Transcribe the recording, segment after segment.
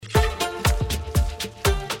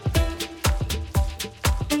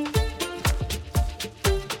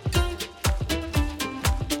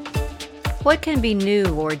What can be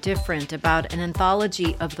new or different about an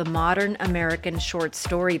anthology of the modern American short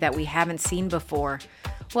story that we haven't seen before?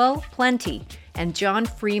 Well, plenty. And John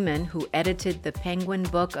Freeman, who edited the Penguin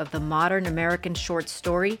Book of the Modern American Short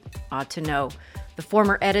Story, ought to know. The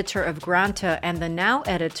former editor of Granta and the now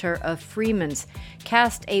editor of Freeman's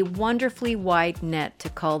cast a wonderfully wide net to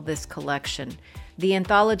cull this collection. The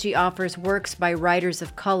anthology offers works by writers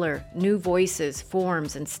of color, new voices,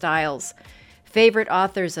 forms, and styles. Favorite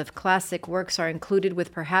authors of classic works are included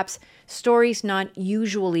with perhaps stories not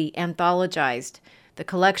usually anthologized. The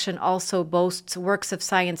collection also boasts works of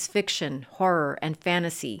science fiction, horror, and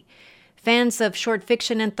fantasy. Fans of short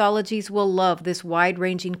fiction anthologies will love this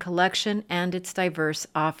wide-ranging collection and its diverse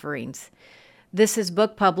offerings. This is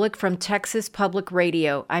Book Public from Texas Public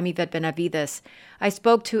Radio. I'm Yvette Benavides. I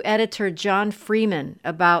spoke to editor John Freeman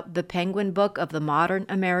about the Penguin Book of the Modern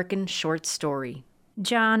American Short Story.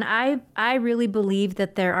 John, I really believe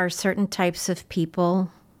that there are certain types of people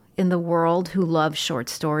in the world who love short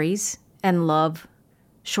stories and love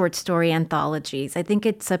short story anthologies. I think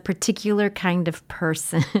it's a particular kind of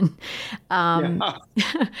person. And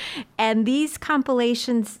these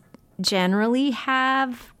compilations generally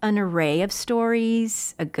have an array of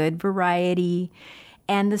stories, a good variety.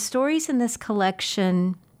 And the stories in this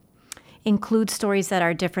collection include stories that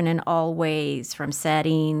are different in all ways, from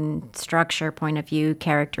setting, structure, point of view,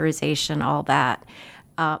 characterization, all that.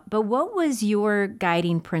 But what was your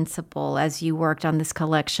guiding principle as you worked on this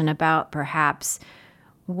collection about perhaps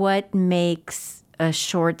what makes a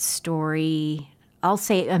short story, I'll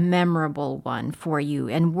say a memorable one for you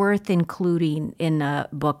and worth including in a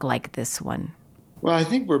book like this one? Well, I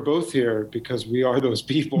think we're both here because we are those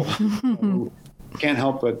people who can't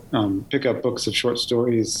help but pick up books of short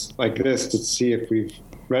stories like this to see if we've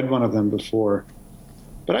read one of them before.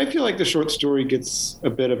 But I feel like the short story gets a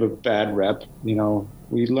bit of a bad rep. You know,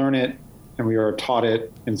 we learn it and we are taught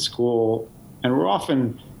it in school, and we're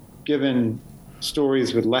often given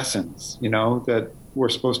stories with lessons, you know, that we're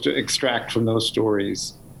supposed to extract from those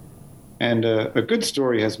stories. And a good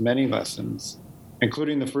story has many lessons,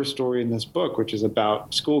 including the first story in this book, which is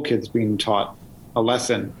about school kids being taught a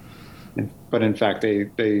lesson. But in fact,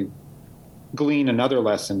 they glean another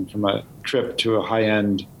lesson from a trip to a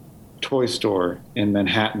high-end toy store in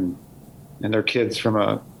Manhattan. And they're kids from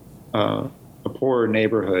a poorer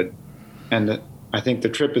neighborhood. And I think the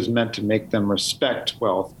trip is meant to make them respect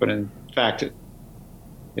wealth, but in fact,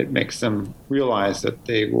 it makes them realize that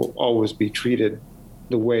they will always be treated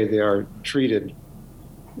the way they are treated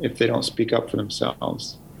if they don't speak up for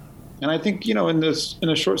themselves. And I think, you know, in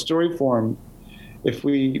a short story form, if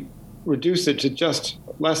we reduce it to just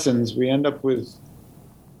lessons, we end up with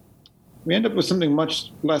something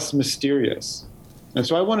much less mysterious. And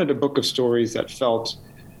so I wanted a book of stories that felt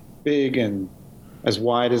big and as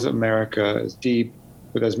wide as America, as deep,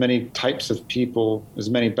 with as many types of people, as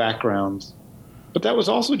many backgrounds. But that was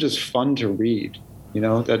also just fun to read, you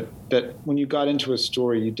know, that when you got into a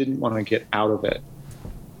story, you didn't want to get out of it.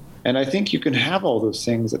 And I think you can have all those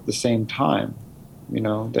things at the same time, you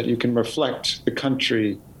know, that you can reflect the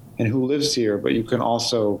country and who lives here, but you can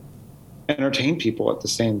also entertain people at the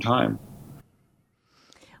same time.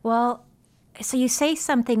 Well, so you say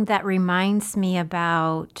something that reminds me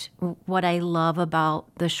about what I love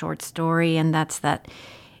about the short story, and that's that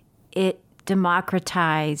it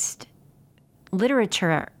democratized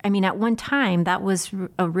literature. I mean, at one time, that was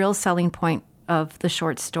a real selling point of the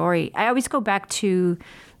short story. I always go back to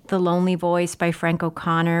The Lonely Voice by Frank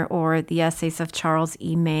O'Connor or the essays of Charles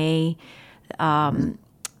E. May.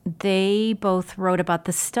 They both wrote about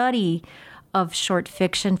the study of short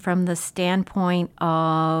fiction from the standpoint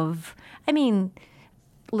of, I mean,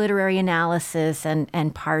 literary analysis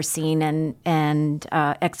and parsing and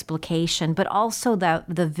explication, but also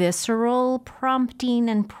the visceral prompting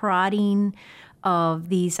and prodding of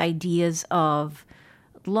these ideas of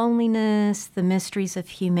loneliness, the mysteries of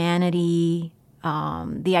humanity,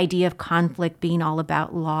 the idea of conflict being all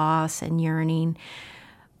about loss and yearning,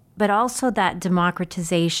 but also that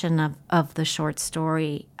democratization of the short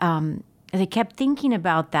story. And I kept thinking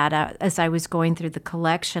about that as I was going through the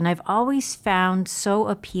collection. I've always found so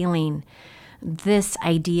appealing this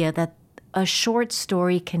idea that a short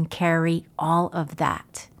story can carry all of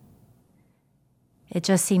that. It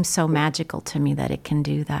just seems so magical to me that it can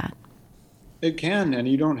do that. It can, and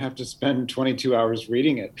you don't have to spend 22 hours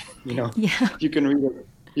reading it. You know, Yeah.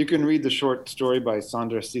 You can read the short story by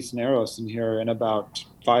Sandra Cisneros in here in about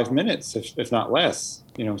 5 minutes, if not less.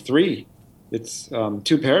 You know, 3. It's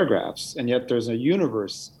 2 paragraphs, and yet there's a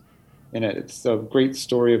universe in it. It's a great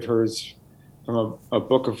story of hers from a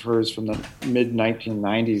book of hers from the mid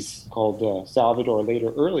 1990s called Salvador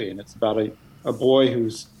Later Early, and it's about a boy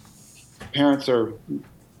whose parents are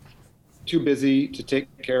too busy to take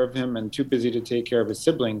care of him and too busy to take care of his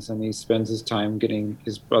siblings, and he spends his time getting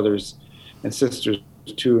his brothers and sisters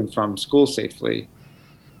to and from school safely.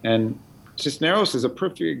 And Cisneros is a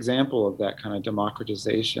perfect example of that kind of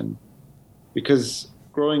democratization, because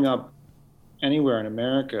growing up anywhere in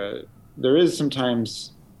America, there is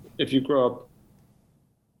sometimes, if you grow up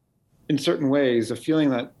in certain ways, a feeling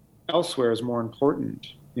that elsewhere is more important,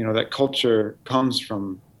 that culture comes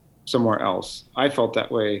from somewhere else. I felt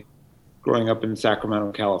that way growing up in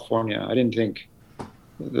Sacramento, California. I didn't think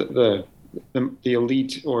the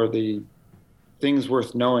elite or the things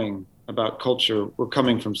worth knowing about culture were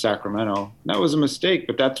coming from Sacramento. And that was a mistake,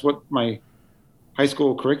 but that's what my high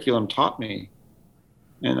school curriculum taught me.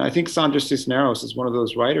 And I think Sandra Cisneros is one of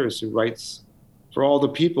those writers who writes for all the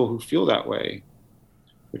people who feel that way,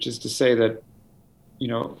 which is to say that,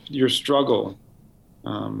 your struggle,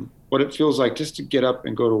 what it feels like just to get up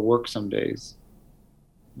and go to work some days,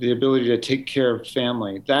 the ability to take care of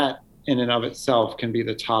family, that in and of itself can be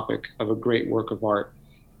the topic of a great work of art.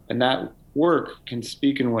 And that work can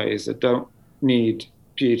speak in ways that don't need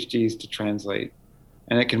PhDs to translate,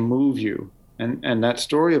 and it can move you. And that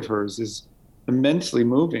story of hers is immensely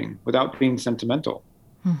moving without being sentimental.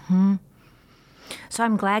 Mm-hmm. So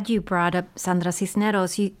I'm glad you brought up Sandra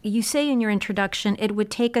Cisneros. You say in your introduction, it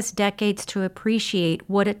would take us decades to appreciate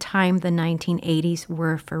what a time the 1980s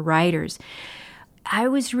were for writers. I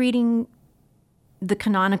was reading the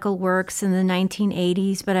canonical works in the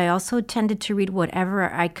 1980s, but I also tended to read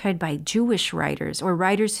whatever I could by Jewish writers or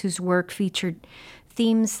writers whose work featured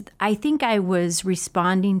themes. I think I was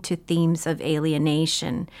responding to themes of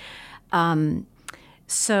alienation.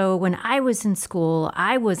 So when I was in school,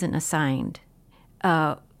 I wasn't assigned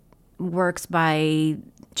works by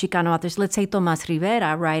Chicano authors, let's say Tomas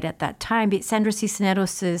Rivera, right at that time. But Sandra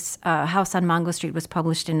Cisneros' House on Mango Street was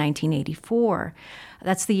published in 1984.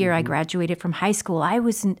 That's the year I graduated from high school. I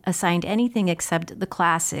wasn't assigned anything except the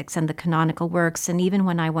classics and the canonical works. And even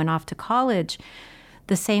when I went off to college,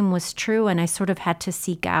 the same was true. And I sort of had to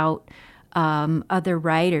seek out other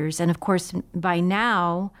writers. And of course, by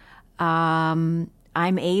now,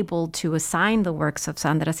 I'm able to assign the works of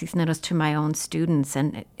Sandra Cisneros to my own students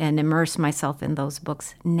and immerse myself in those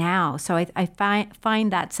books now. So I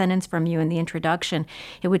find that sentence from you in the introduction,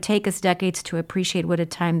 it would take us decades to appreciate what a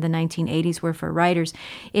time the 1980s were for writers.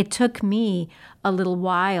 It took me a little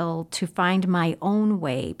while to find my own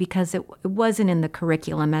way because it wasn't in the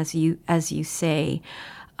curriculum, as you say.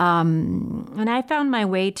 And I found my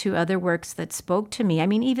way to other works that spoke to me. I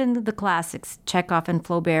mean, even the classics, Chekhov and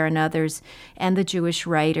Flaubert and others, and the Jewish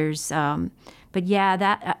writers. But yeah,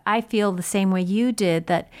 that I feel the same way you did.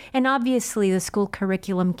 That, and obviously, the school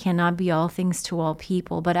curriculum cannot be all things to all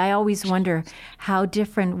people. But I always wonder how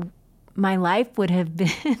different my life would have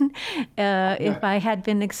been if I had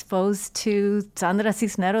been exposed to Sandra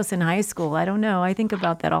Cisneros in high school. I don't know. I think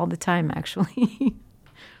about that all the time, actually.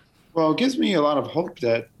 Well, it gives me a lot of hope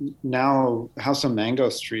that now House on Mango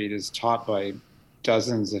Street is taught by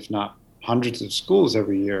dozens, if not hundreds of schools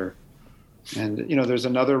every year. And, there's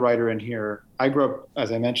another writer in here. I grew up,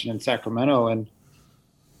 as I mentioned, in Sacramento, and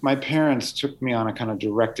my parents took me on a kind of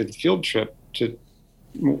directed field trip to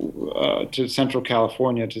Central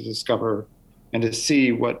California to discover and to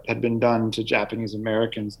see what had been done to Japanese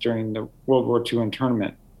Americans during the World War II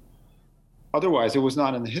internment. Otherwise, it was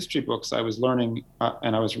not in the history books I was learning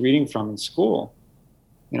and I was reading from in school.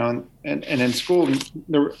 And in school,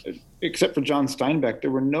 except for John Steinbeck,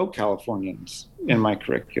 there were no Californians in my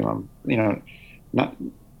curriculum. Not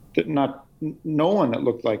no one that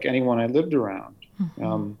looked like anyone I lived around.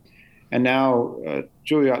 Mm-hmm. And now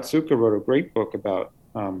Julia Otsuka wrote a great book about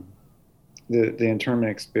the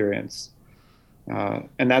internment experience,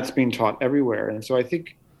 and that's being taught everywhere. And so I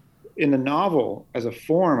think in the novel as a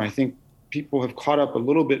form, I think people have caught up a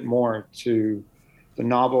little bit more to the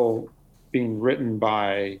novel being written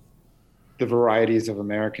by the varieties of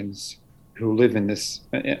Americans who live in this,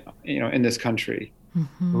 in this country,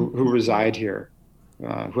 mm-hmm. who reside here,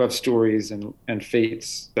 who have stories and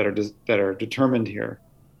fates that are determined here.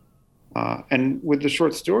 And with the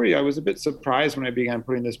short story, I was a bit surprised when I began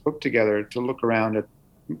putting this book together to look around at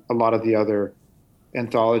a lot of the other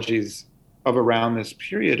anthologies of around this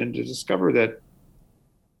period and to discover that,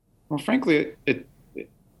 well, frankly,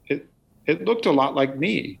 it looked a lot like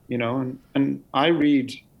me, and I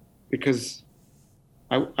read because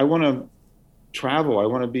I want to travel. I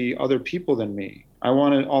want to be other people than me. I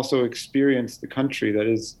want to also experience the country that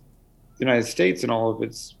is the United States and all of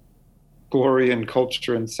its glory and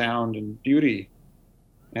culture and sound and beauty.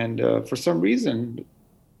 And for some reason,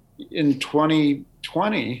 in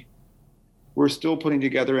 2020, we're still putting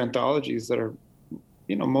together anthologies that are,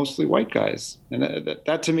 mostly white guys. And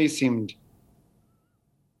that to me seemed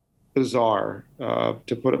bizarre,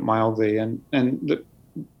 to put it mildly.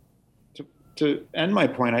 To end my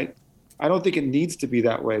point, I don't think it needs to be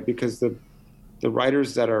that way, because the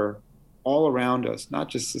writers that are all around us, not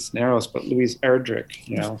just Cisneros, but Luis Erdrich,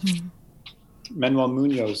 Manuel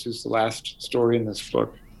Munoz, who's the last story in this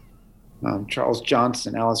book, Charles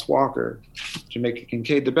Johnson, Alice Walker, Jamaica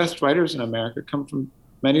Kincaid. The best writers in America come from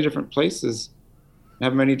many different places,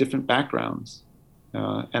 have many different backgrounds.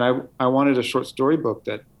 And I wanted a short story book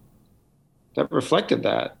that reflected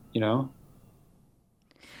that,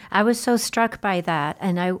 I was so struck by that.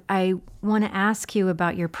 And I want to ask you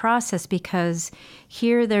about your process, because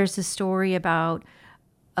here there's a story about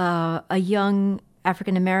a young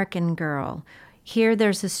African-American girl. Here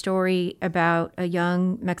there's a story about a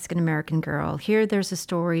young Mexican-American girl. Here there's a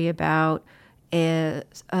story about a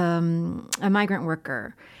migrant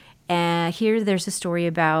worker. Here there's a story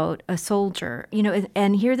about a soldier,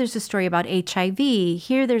 and here there's a story about HIV.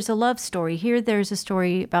 Here there's a love story. Here there's a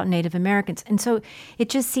story about Native Americans. And so it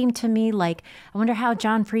just seemed to me like, I wonder how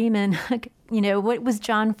John Freeman, what was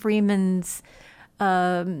John Freeman's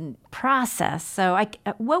process? So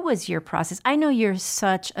what was your process? I know you're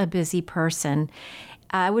such a busy person.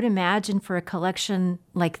 I would imagine for a collection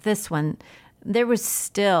like this one, there was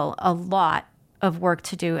still a lot of work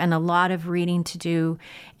to do and a lot of reading to do.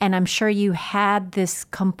 And I'm sure you had this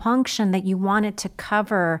compunction that you wanted to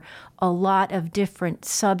cover a lot of different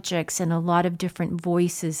subjects and a lot of different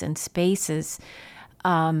voices and spaces,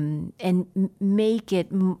 and make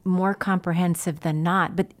it more comprehensive than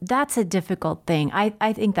not. But that's a difficult thing.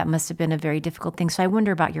 I think that must have been a very difficult thing. So I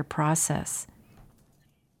wonder about your process.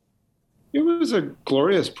 It was a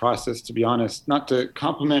glorious process, to be honest, not to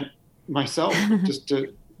compliment myself, but just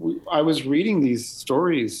I was reading these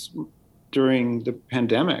stories during the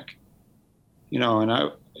pandemic,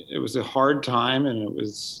 and it was a hard time, and it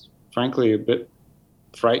was frankly a bit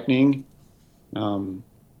frightening.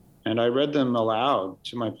 And I read them aloud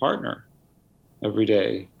to my partner every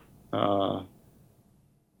day. I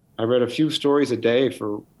read a few stories a day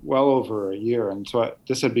for well over a year. And so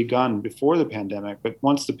this had begun before the pandemic, but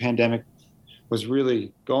once the pandemic was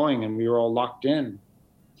really going and we were all locked in,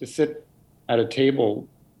 to sit at a table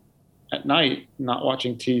at night, not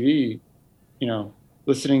watching TV,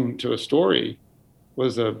 listening to a story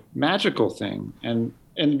was a magical thing. And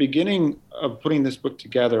in the beginning of putting this book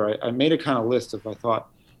together, I made a kind of list of, I thought,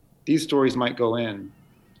 these stories might go in.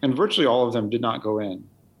 And virtually all of them did not go in,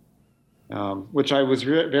 which I was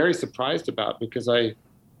very surprised about, because I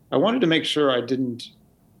wanted to make sure I didn't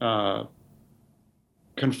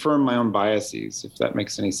confirm my own biases, if that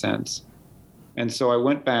makes any sense. And so I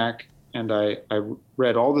went back and I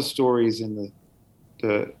read all the stories in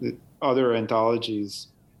the other anthologies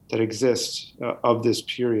that exist of this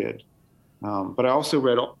period. But I also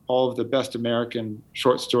read all of the best American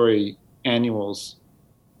short story annuals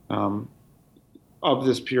of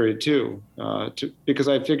this period too, because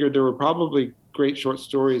I figured there were probably great short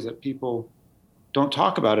stories that people don't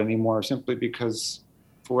talk about anymore, simply because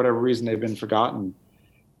for whatever reason they've been forgotten.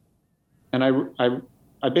 And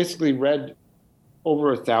I basically read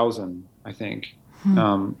over 1,000, I think,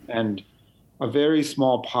 and a very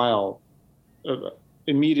small pile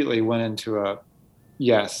immediately went into a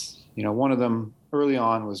yes. One of them early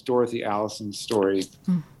on was Dorothy Allison's story,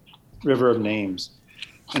 River of Names.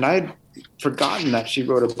 And I had forgotten that she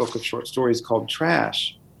wrote a book of short stories called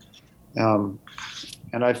Trash. And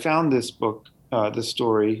I found this book, this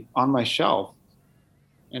story, on my shelf.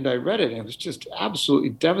 And I read it, and it was just absolutely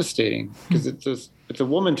devastating, because it's a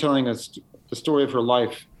woman telling us the story of her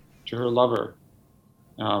life to her lover.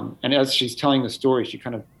 And as she's telling the story, she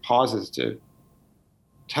kind of pauses to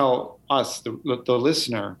tell us, the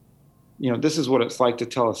listener, this is what it's like to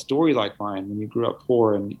tell a story like mine when you grew up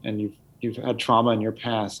poor and you've had trauma in your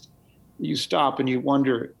past. You stop and you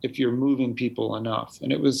wonder if you're moving people enough.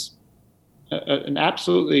 And it was an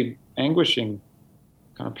absolutely anguishing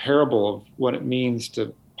kind of parable of what it means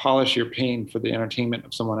to polish your pain for the entertainment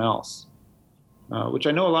of someone else, which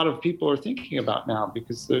I know a lot of people are thinking about now,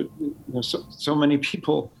 because so many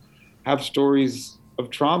people have stories of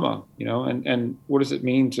trauma, and what does it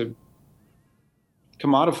mean to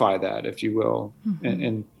commodify that, if you will,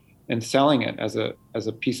 and selling it as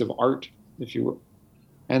a piece of art, if you will.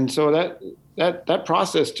 And so that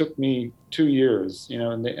process took me 2 years,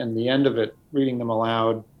 and the end of it, reading them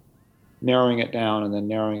aloud, narrowing it down, and then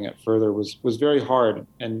narrowing it further was very hard.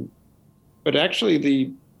 But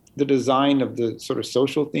actually the design of the sort of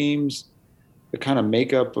social themes, the kind of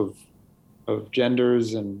makeup of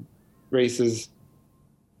genders and races,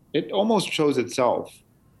 it almost shows itself,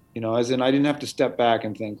 as in I didn't have to step back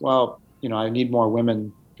and think, well, I need more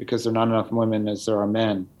women because there are not enough women as there are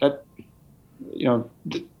men. That,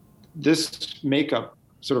 this makeup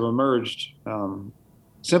sort of emerged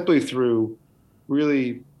simply through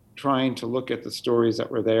really trying to look at the stories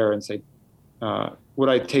that were there and say, would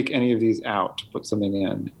I take any of these out to put something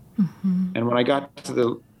in? Mm-hmm. And when I got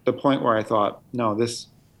to the point where I thought, no,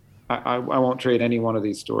 I won't trade any one of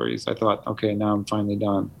these stories, I thought, okay, now I'm finally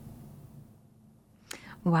done.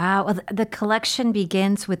 Wow. Well, the collection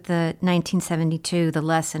begins with the 1972, The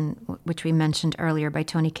Lesson, which we mentioned earlier, by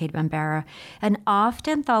Toni Cade Bambara. An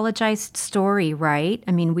oft-anthologized story, right?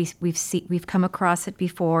 I mean, we've come across it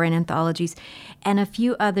before in anthologies, and a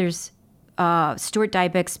few others, Stuart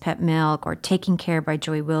Dybek's Pet Milk, or Taking Care by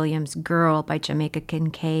Joy Williams, Girl by Jamaica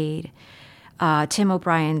Kincaid, Tim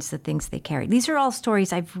O'Brien's The Things They Carry. These are all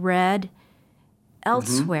stories I've read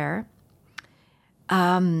elsewhere.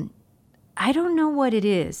 Mm-hmm. I don't know what it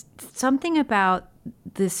is. Something about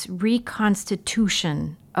this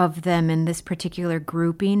reconstitution of them in this particular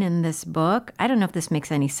grouping in this book. I don't know if this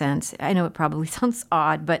makes any sense. I know it probably sounds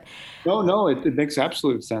odd, but... No, it makes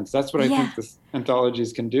absolute sense. That's what I think the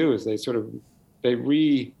anthologies can do, is they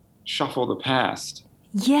reshuffle the past.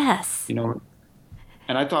 Yes. And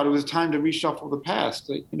I thought it was time to reshuffle the past.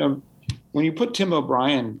 When you put Tim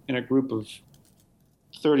O'Brien in a group of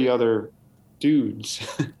 30 other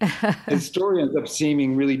dudes, his story ends up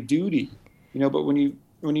seeming really duty, but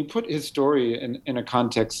when you put his story in a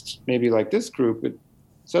context maybe like this group,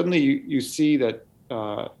 suddenly you see that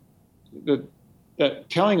that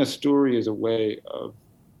telling a story is a way of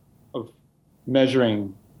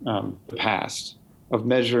measuring the past, of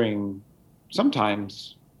measuring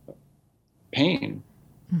sometimes pain.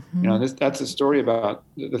 Mm-hmm. That's a story about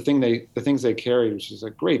the things they carried, which is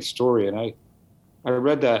a great story. And I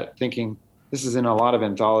read that thinking, this is in a lot of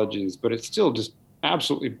anthologies, but it still just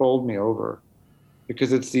absolutely bowled me over,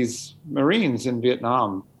 because it's these Marines in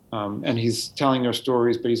Vietnam, and he's telling their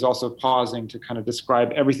stories, but he's also pausing to kind of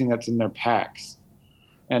describe everything that's in their packs.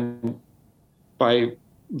 And by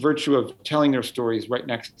virtue of telling their stories right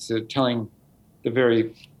next to telling the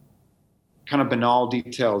very kind of banal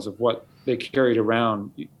details of what they carried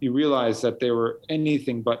around, you realize that they were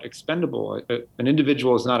anything but expendable. An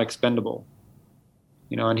individual is not expendable.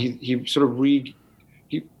 And he sort of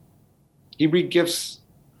re-gifts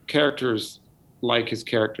characters like his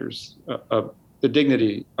characters the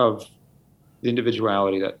dignity of the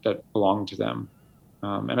individuality that belonged to them.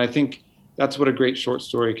 And I think that's what a great short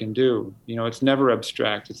story can do. It's never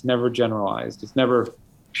abstract. It's never generalized. It's never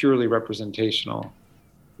purely representational.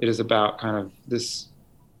 It is about kind of this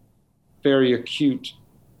very acute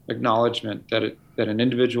acknowledgement that an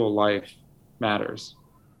individual life matters.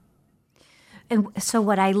 And so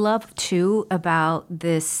what I love, too, about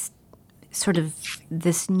this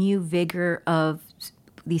new vigor of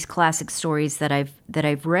these classic stories that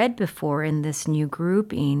I've read before in this new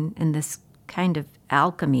grouping, in this kind of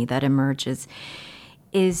alchemy that emerges,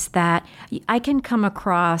 is that I can come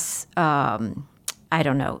across, The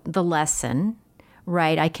Lesson,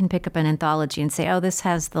 right? I can pick up an anthology and say, oh, this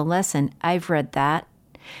has The Lesson. I've read that.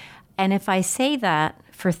 And if I say that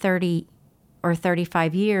for 30 or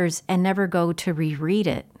 35 years and never go to reread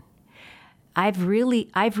it, I've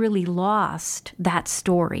really lost that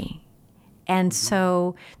story. And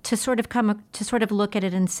so to sort of look at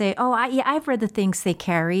it and say, oh, I've read The Things They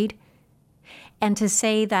Carried, and to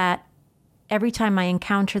say that every time I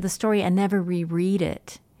encounter the story and never reread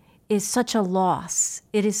it is such a loss.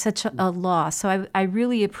 It is such a loss. So I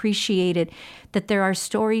really appreciated that there are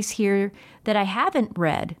stories here that I haven't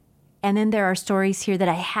read, and then there are stories here that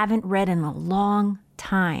I haven't read in a long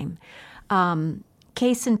time.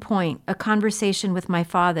 Case in point, A Conversation with My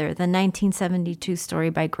Father, the 1972 story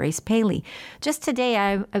by Grace Paley. Just today,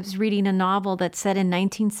 I was reading a novel that's set in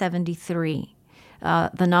 1973,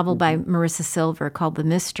 the novel by Marissa Silver called The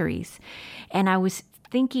Mysteries. And I was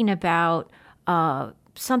thinking about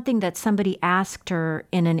something that somebody asked her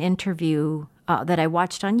in an interview that I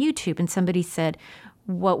watched on YouTube, and somebody said,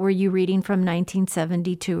 what were you reading from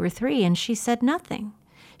 1972 or 3? And she said nothing.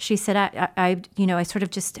 She said, I sort of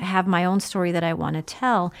just have my own story that I want to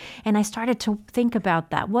tell. And I started to think about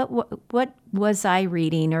that. What was I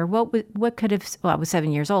reading, or what could have, well, I was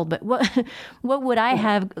 7 years old, but what would I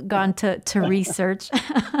have gone to research?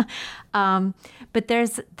 But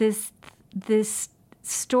there's this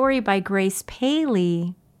story by Grace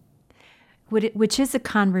Paley, which is a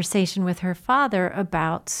conversation with her father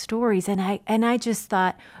about stories. And I just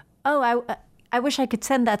thought, I wish I could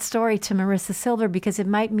send that story to Marissa Silver because it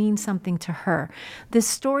might mean something to her. This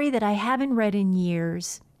story that I haven't read in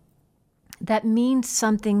years that means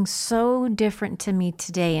something so different to me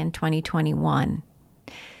today in 2021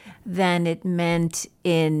 than it meant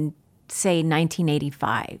in, say,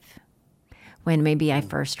 1985, when maybe I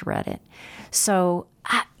first read it. So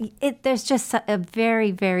there's just a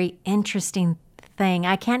very, very interesting thing.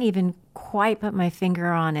 I can't even quite put my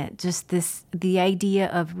finger on it. Just the idea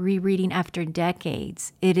of rereading after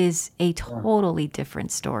decades. It is a totally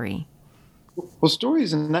different story. Well,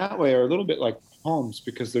 stories in that way are a little bit like poems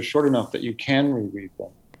because they're short enough that you can reread them,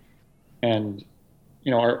 and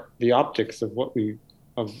the optics of what we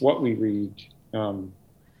read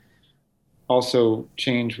also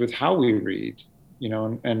change with how we read.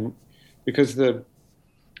 And because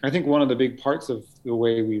I think one of the big parts of the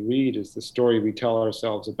way we read is the story we tell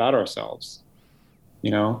ourselves about ourselves,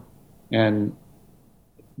 and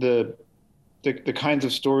the kinds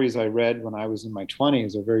of stories I read when I was in my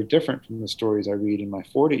 20s are very different from the stories I read in my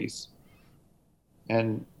 40s.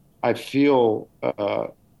 And I feel,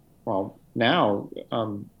 now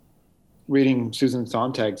reading Susan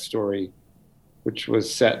Sontag's story, which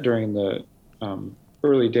was set during the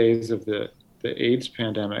early days of the AIDS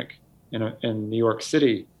pandemic in New York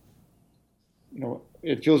City,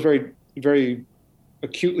 it feels very, very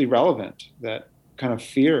acutely relevant, that kind of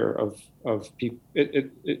fear of people.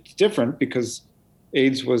 It's different because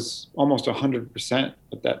AIDS was almost 100%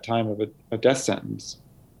 at that time of a death sentence.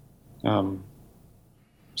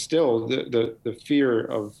 Still, the fear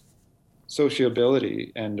of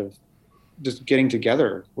sociability and of just getting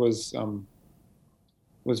together was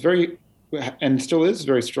very, and still is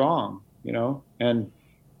very strong, and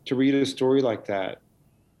to read a story like that,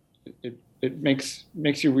 it makes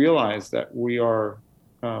you realize that we are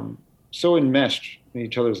so enmeshed in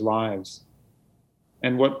each other's lives,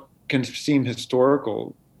 and what can seem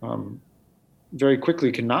historical very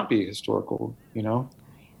quickly cannot be historical.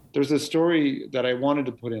 There's a story that I wanted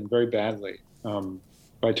to put in very badly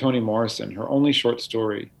by Toni Morrison, her only short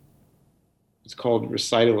story. It's called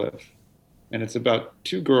Recitative, and it's about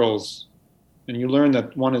two girls, and you learn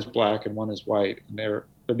that one is black and one is white, and they're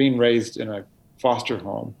being raised in a foster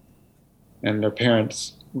home, and their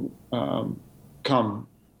parents come,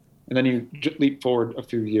 and then you leap forward a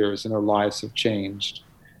few years, and their lives have changed.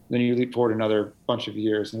 And then you leap forward another bunch of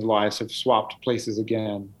years, and their lives have swapped places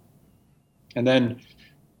again, and then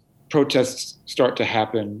protests start to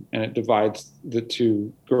happen, and it divides the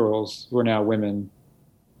two girls who are now women.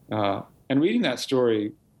 And reading that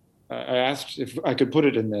story, I asked if I could put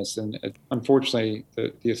it in this, and unfortunately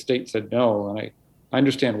the estate said no, and I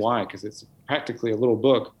understand why, because it's practically a little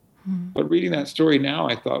book. But reading that story now,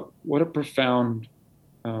 I thought, what a profound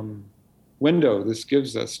window this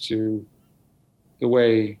gives us to the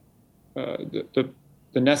way the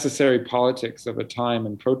necessary politics of a time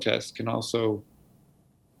and protest can also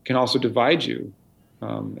divide you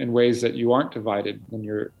in ways that you aren't divided when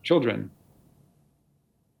you're children.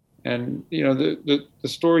 And the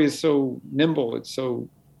story is so nimble, it's so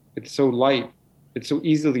light, it's so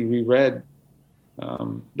easily reread.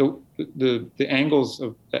 The angles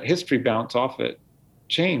of that history bounce off it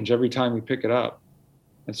change every time we pick it up.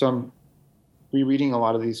 And so I'm rereading a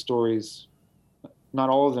lot of these stories. Not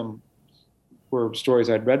all of them were stories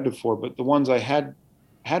I'd read before, but the ones I had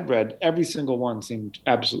read, every single one seemed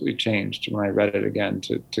absolutely changed when I read it again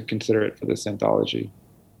to consider it for this anthology.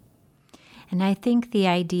 And I think the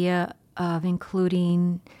idea of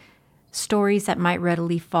including stories that might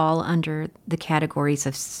readily fall under the categories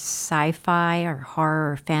of sci-fi or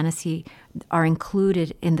horror or fantasy are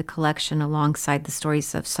included in the collection alongside the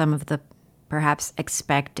stories of some of the perhaps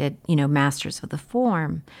expected, masters of the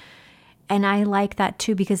form. And I like that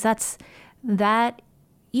too, because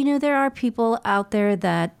there are people out there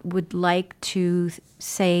that would like to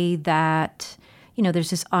say that, there's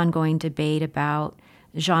this ongoing debate about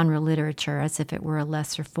genre literature as if it were a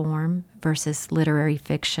lesser form versus literary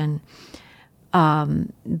fiction.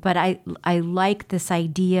 But I like this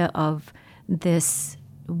idea of this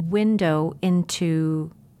window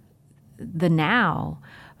into the now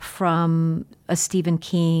from a Stephen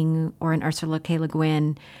King or an Ursula K. Le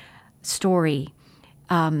Guin story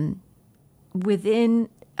within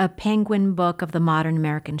a Penguin book of the modern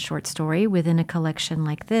American short story, within a collection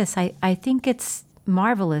like this. I think it's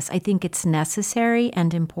marvelous. I think it's necessary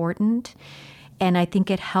and important. And I think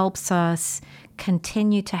it helps us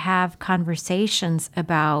continue to have conversations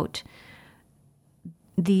about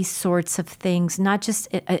these sorts of things, not just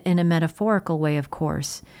in a metaphorical way, of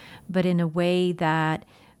course, but in a way that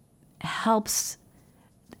helps,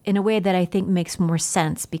 in a way that I think makes more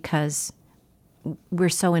sense, because we're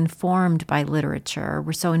so informed by literature,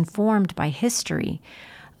 we're so informed by history,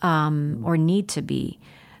 or need to be.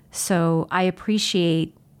 So I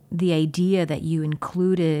appreciate the idea that you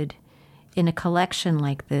included in a collection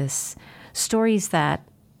like this stories that,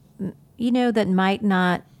 that might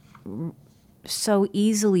not so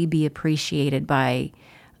easily be appreciated by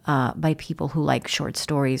people who like short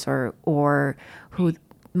stories or who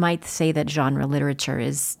might say that genre literature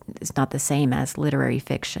is not the same as literary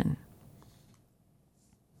fiction.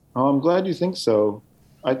 Oh, I'm glad you think so.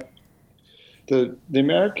 The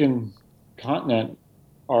American continent,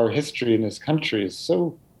 our history in this country is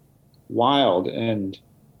so wild and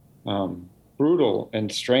brutal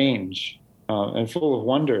and strange and full of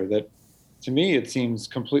wonder that, to me, it seems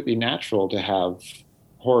completely natural to have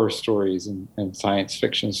horror stories and science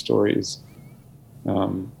fiction stories.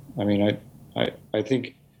 I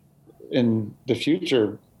think in the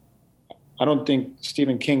future, I don't think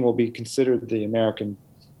Stephen King will be considered the American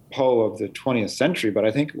Poe of the 20th century, but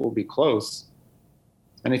I think it will be close.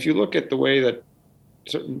 And if you look at the way that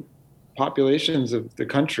certain populations of the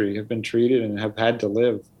country have been treated and have had to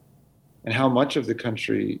live, and how much of the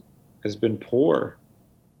country has been poor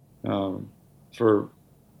for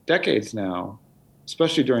decades now,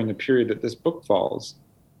 especially during the period that this book falls.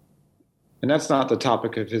 And that's not the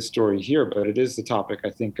topic of his story here, but it is the topic, I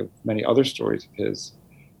think, of many other stories of his.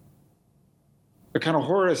 The kind of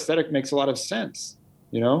horror aesthetic makes a lot of sense,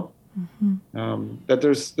 that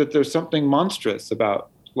there's something monstrous about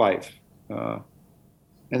life.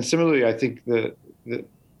 And similarly, I think the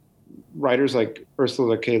writers like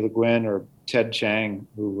Ursula K. Le Guin or Ted Chiang,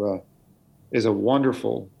 who is a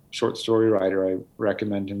wonderful short story writer, I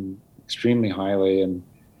recommend him extremely highly. And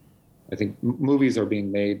I think movies are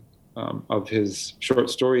being made of his short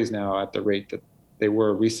stories now at the rate that they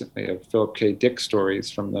were recently of Philip K. Dick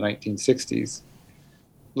stories from the 1960s.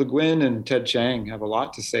 Le Guin and Ted Chiang have a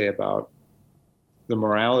lot to say about the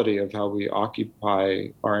morality of how we occupy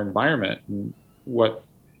our environment and what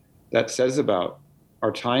that says about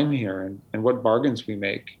our time here and what bargains we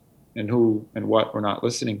make and who and what we're not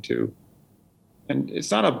listening to. And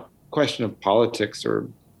it's not a question of politics or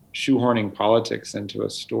shoehorning politics into a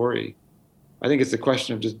story. I think it's a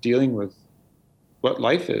question of just dealing with what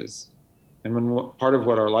life is. And when part of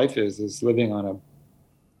what our life is living on a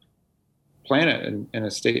planet in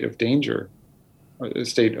a state of danger, a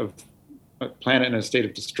planet in a state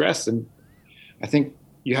of distress. And I think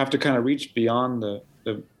you have to kind of reach beyond the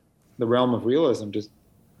realm of realism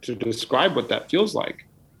to describe what that feels like.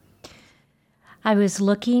 I was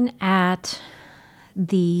looking at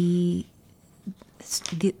the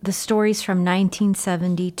stories from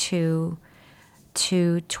 1972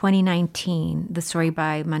 to 2019, the story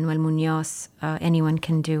by Manuel Munoz, Anyone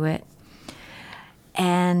Can Do It.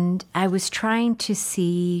 And I was trying to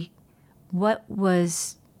see what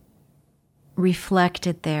was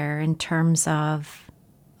reflected there in terms of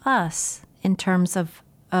us, in terms of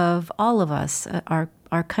all of us,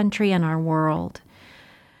 our country and our world.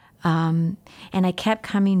 And I kept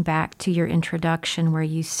coming back to your introduction where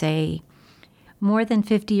you say, more than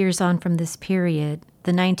 50 years on from this period,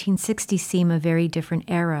 the 1960s seem a very different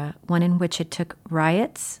era, one in which it took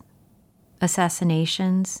riots,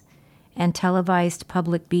 assassinations, and televised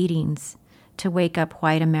public beatings to wake up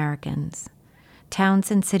white Americans. Towns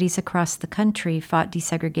and cities across the country fought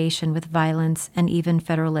desegregation with violence, and even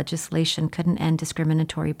federal legislation couldn't end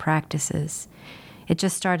discriminatory practices. It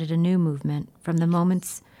just started a new movement. From the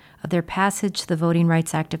moments of their passage, the Voting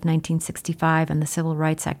Rights Act of 1965 and the Civil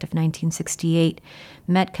Rights Act of 1968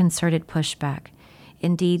 met concerted pushback.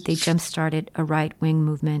 Indeed, they jump-started a right-wing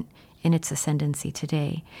movement in its ascendancy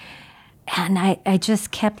today. And I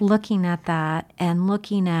just kept looking at that and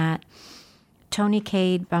looking at Toni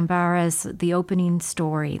Cade Bambara's The Opening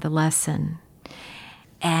Story, The Lesson,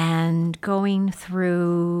 and going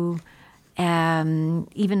through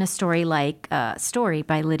even a story like Story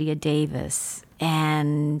by Lydia Davis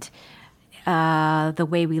and The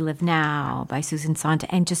Way We Live Now by Susan Sontag,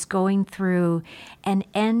 and just going through and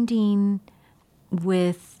ending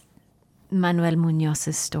with Manuel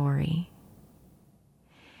Munoz's story.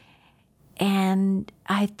 And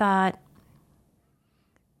I thought,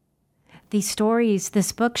 these stories,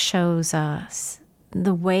 this book shows us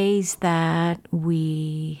the ways that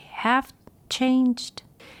we have changed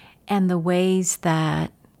and the ways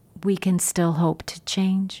that we can still hope to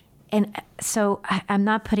change. And so I'm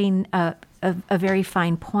not putting a very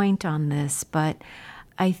fine point on this, but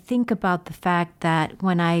I think about the fact that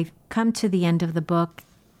when I come to the end of the book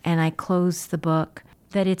and I close the book,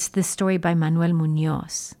 that it's the story by Manuel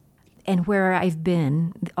Munoz. and where I've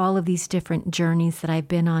been, all of these different journeys that I've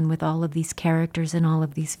been on with all of these characters and all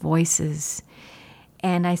of these voices.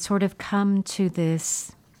 And I sort of come to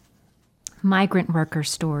this migrant worker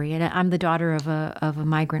story. And I'm the daughter of a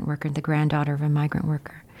migrant worker, the granddaughter of a migrant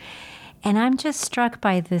worker. And I'm just struck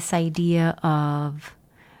by this idea of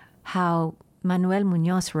how Manuel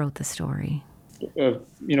Munoz wrote the story.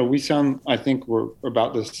 We sound, I think we're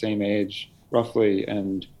about the same age, roughly.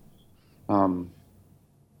 And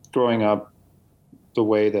growing up, the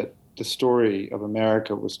way that the story of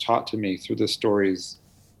America was taught to me through the stories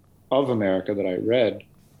of America that I read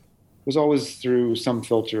was always through some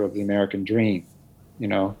filter of the American dream,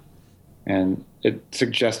 and it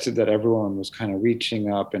suggested that everyone was kind of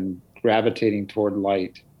reaching up and gravitating toward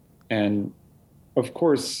light. And of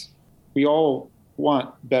course, we all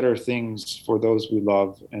want better things for those we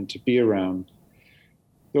love and to be around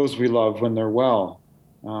those we love when they're well.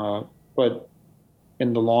 But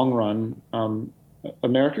in the long run,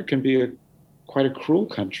 America can be quite a cruel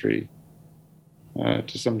country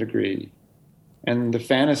to some degree. And the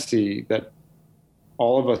fantasy that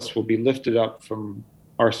all of us will be lifted up from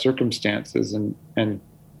our circumstances and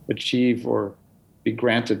achieve or be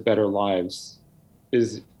granted better lives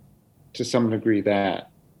is to some degree that.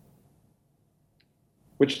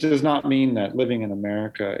 Which does not mean that living in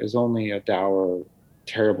America is only a dour,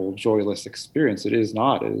 terrible, joyless experience. It is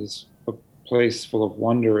not. It is a place full of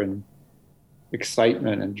wonder and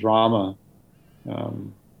excitement and drama,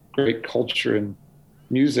 great culture and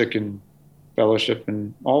music and fellowship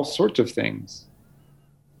and all sorts of things.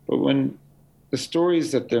 But when the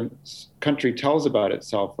stories that the country tells about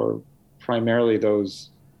itself are primarily those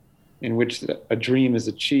in which a dream is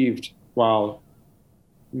achieved, while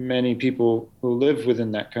many people who live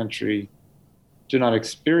within that country do not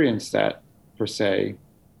experience that per se,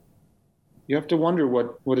 you have to wonder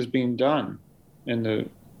what is being done in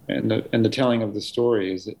the telling of the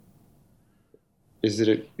story. Is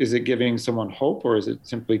it giving someone hope, or is it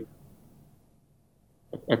simply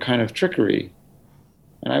a kind of trickery?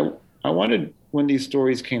 And I wanted, when these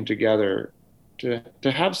stories came together,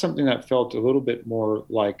 to have something that felt a little bit more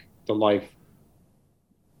like the life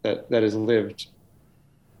that is lived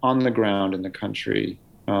on the ground in the country,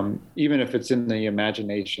 even if it's in the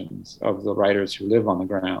imaginations of the writers who live on the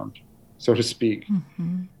ground, so to speak.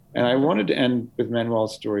 Mm-hmm. And I wanted to end with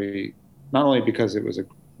Manuel's story, not only because it was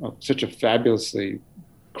such a fabulously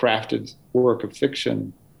crafted work of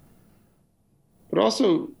fiction, but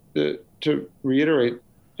also to reiterate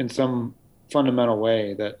in some fundamental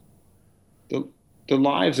way that the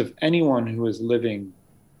lives of anyone who is living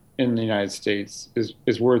in the United States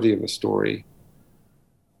is worthy of a story.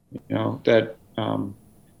 That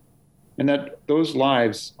and that those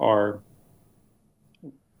lives are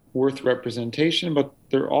worth representation, but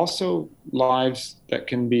they're also lives that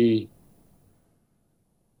can be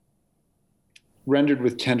rendered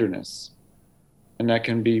with tenderness, and that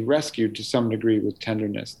can be rescued to some degree with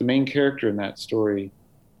tenderness. The main character in that story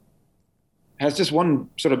has just one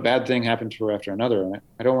sort of bad thing happen to her after another. And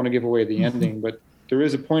I don't want to give away the ending, but there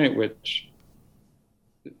is a point at which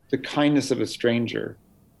the kindness of a stranger,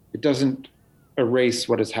 it doesn't erase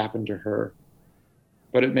what has happened to her,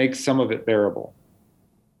 but it makes some of it bearable.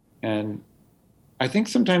 And I think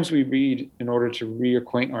sometimes we read in order to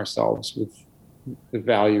reacquaint ourselves with the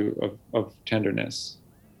value of tenderness,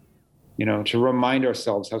 to remind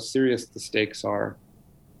ourselves how serious the stakes are,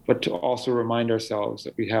 but to also remind ourselves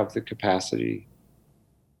that we have the capacity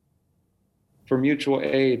for mutual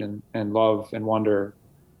aid and love and wonder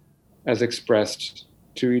as expressed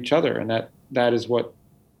to each other. And that is what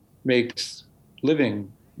makes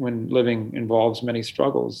living, when living involves many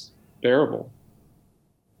struggles, bearable.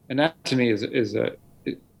 And that to me is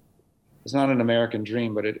it's not an American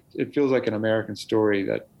dream, but it feels like an American story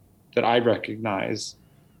that I recognize,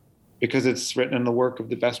 because it's written in the work of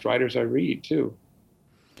the best writers I read too.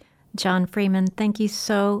 John Freeman, thank you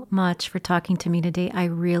so much for talking to me today. I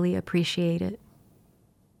really appreciate it.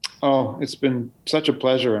 Oh, it's been such a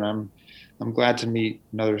pleasure, and I'm glad to meet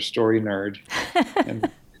another story nerd.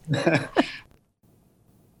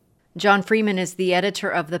 John Freeman is the editor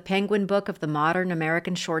of the Penguin Book of the Modern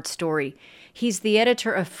American Short Story. He's the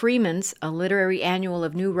editor of Freeman's, a literary annual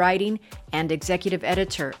of new writing, and executive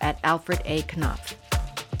editor at Alfred A. Knopf.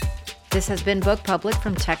 This has been Book Public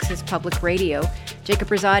from Texas Public Radio. Jacob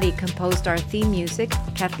Rosati composed our theme music.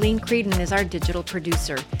 Kathleen Creedon is our digital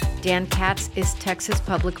producer. Dan Katz is Texas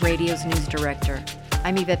Public Radio's news director.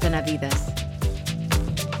 I'm Yvette Benavides.